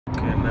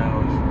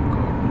Now it's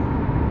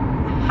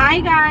recording.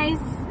 Hi guys,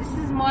 this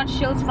is Maud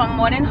Shields from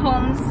Modern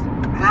Homes.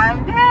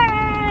 I'm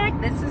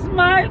back. This is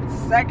my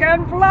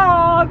second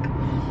vlog.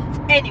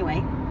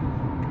 Anyway,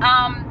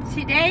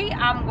 today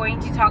I'm going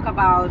to talk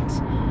about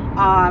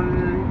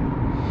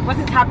what's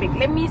the topic?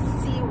 Let me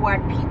see what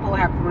people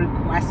have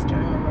requested.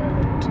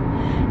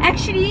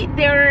 Actually,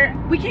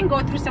 we can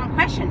go through some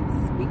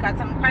questions. We got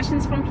some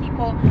questions from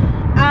people.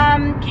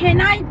 Can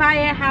I buy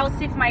a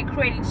house if my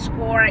credit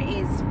score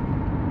is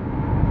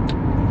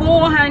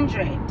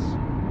 400?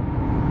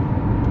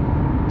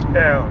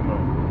 Hell no.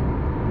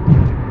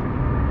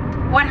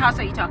 What house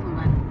are you talking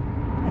about?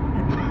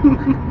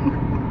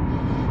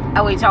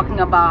 Are we talking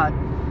about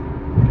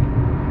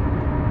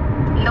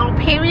Little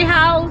Perry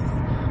house?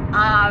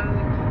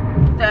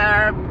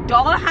 The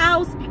doll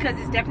house? Because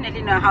it's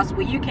definitely not a house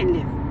where you can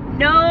live.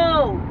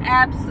 No,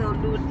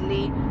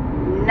 absolutely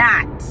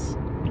not.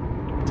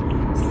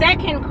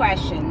 Second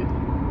question.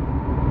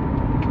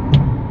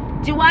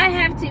 Do I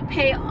have to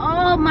pay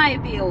all my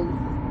bills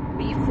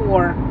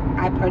before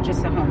I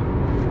purchase a home?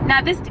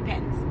 Now this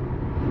depends.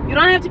 You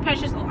don't have to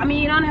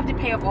you don't have to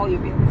pay off all your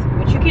bills.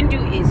 What you can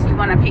do is you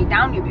want to pay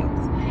down your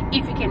bills.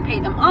 If you can pay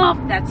them off,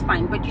 that's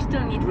fine, but you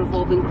still need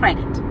revolving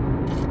credit.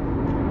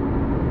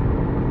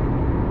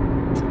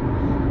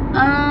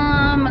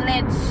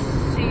 Let's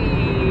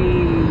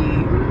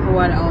see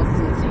what else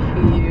is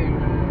here.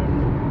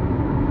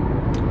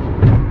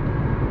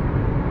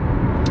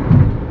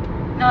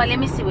 No, let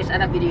me see which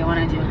other video I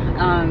want to do.